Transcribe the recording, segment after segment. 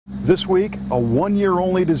This week, a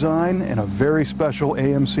one-year-only design and a very special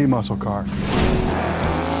AMC muscle car.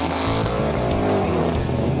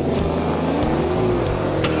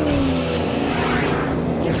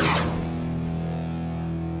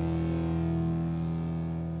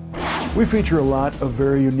 We feature a lot of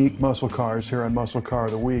very unique muscle cars here on Muscle Car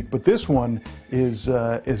of the Week, but this one is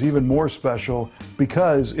even more special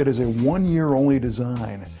because it is a one-year-only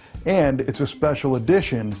design, and it's a special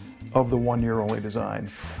edition of the one-year-only design.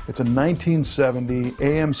 It's a 1970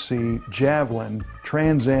 AMC Javelin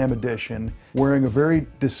Trans Am edition wearing a very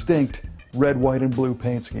distinct red, white, and blue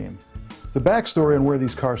paint scheme. The backstory on where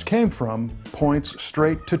these cars came from points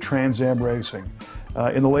straight to Trans Am racing.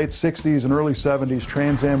 In the late 60s and early 70s,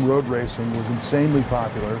 Trans Am road racing was insanely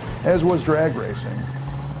popular, as was drag racing.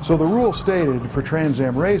 So the rule stated for Trans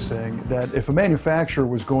Am racing that if a manufacturer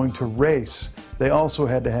was going to race, they also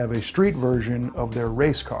had to have a street version of their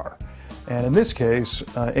race car. And in this case,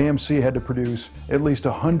 AMC had to produce at least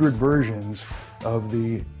 100 versions of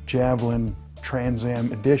the Javelin Trans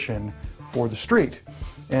Am edition for the street.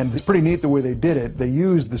 And it's pretty neat the way they did it. They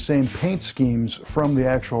used the same paint schemes from the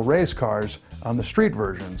actual race cars on the street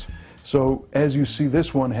versions. So as you see,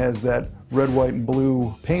 this one has that red, white, and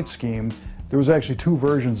blue paint scheme. There was actually two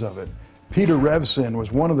versions of it. Peter Revson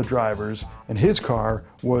was one of the drivers, and his car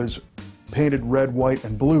was painted red, white,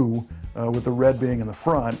 and blue, with the red being in the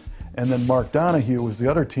front. And then Mark Donahue was the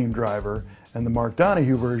other team driver, and the Mark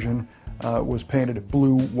Donahue version was painted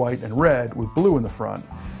blue, white, and red with blue in the front.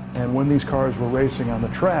 And when these cars were racing on the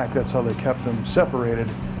track, that's how they kept them separated.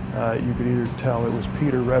 You could either tell it was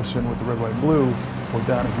Peter Revson with the red, white, and blue, or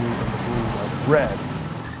Donahue in the blue, white, and red.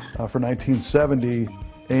 For 1970,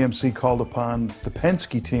 AMC called upon the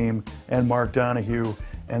Penske team and Mark Donahue,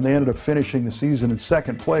 and they ended up finishing the season in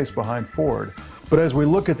second place behind Ford. But as we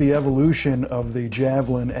look at the evolution of the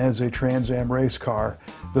Javelin as a Trans Am race car,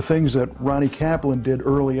 the things that Ronnie Kaplan did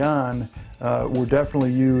early on were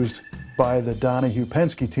definitely used by the Donahue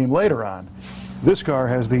Penske team later on. This car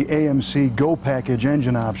has the AMC Go Package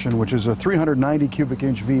engine option, which is a 390 cubic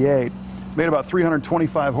inch V8, made about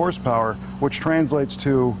 325 horsepower, which translates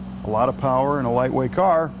to a lot of power in a lightweight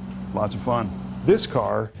car, lots of fun. This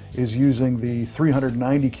car is using the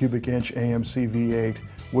 390 cubic inch AMC V8,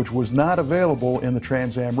 which was not available in the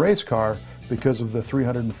Trans Am race car because of the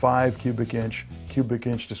 305 cubic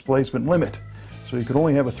inch displacement limit. So you could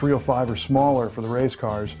only have a 305 or smaller for the race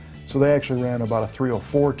cars. So they actually ran about a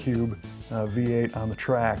 304 cube V8 on the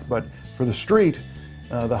track. But for the street,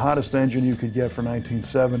 the hottest engine you could get for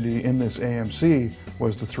 1970 in this AMC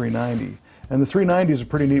was the 390. And the 390 is a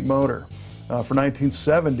pretty neat motor. For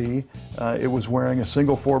 1970, it was wearing a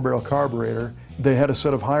single 4-barrel carburetor. They had a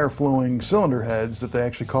set of higher flowing cylinder heads that they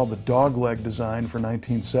actually called the dogleg design for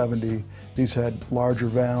 1970. These had larger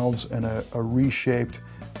valves and a reshaped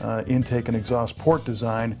intake and exhaust port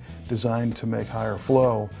design designed to make higher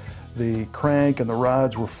flow. The crank and the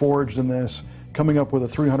rods were forged in this, coming up with a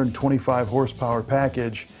 325 horsepower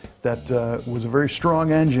package that was a very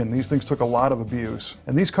strong engine. These things took a lot of abuse.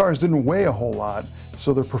 And these cars didn't weigh a whole lot,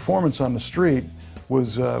 so their performance on the street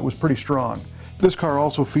was pretty strong. This car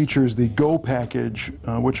also features the Go package,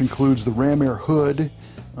 which includes the ram air hood,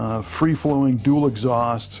 free-flowing dual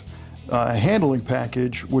exhaust, a handling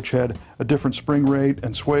package which had a different spring rate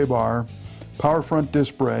and sway bar, power front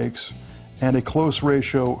disc brakes, and a close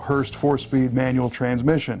ratio Hurst 4-speed manual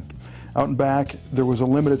transmission. Out and back, there was a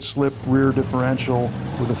limited slip rear differential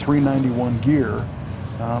with a 391 gear.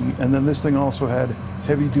 And then this thing also had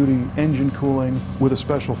heavy-duty engine cooling with a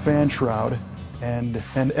special fan shroud and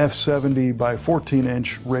F70 by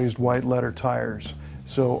 14-inch raised white letter tires.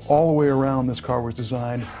 So all the way around, this car was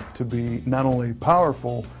designed to be not only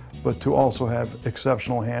powerful, but to also have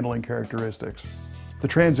exceptional handling characteristics. The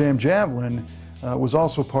Trans Am Javelin was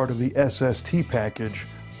also part of the SST package,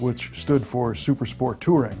 which stood for Super Sport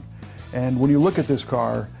Touring. And when you look at this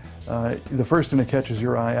car, the first thing that catches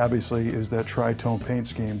your eye, obviously, is that tri-tone paint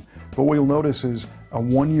scheme. But what you'll notice is a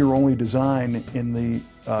one-year-only design in the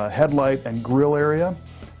headlight and grille area.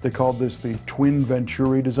 They called this the Twin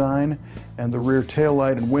Venturi design. And the rear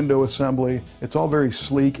taillight and window assembly, it's all very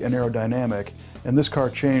sleek and aerodynamic. And this car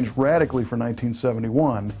changed radically for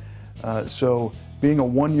 1971. So being a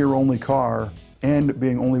one-year-only car and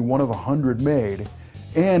being only one of 100 made,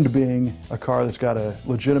 and being a car that's got a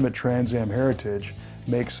legitimate Trans Am heritage,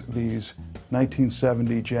 makes these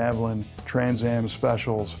 1970 Javelin Trans Am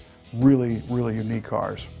specials really, really unique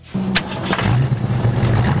cars.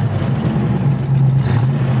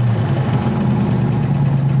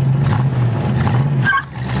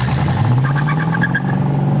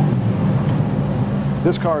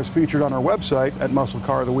 This car is featured on our website at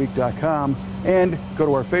musclecaroftheweek.com, and go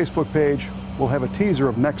to our Facebook page. We'll have a teaser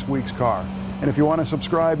of next week's car. And if you want to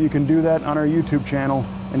subscribe, you can do that on our YouTube channel,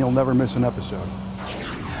 and you'll never miss an episode.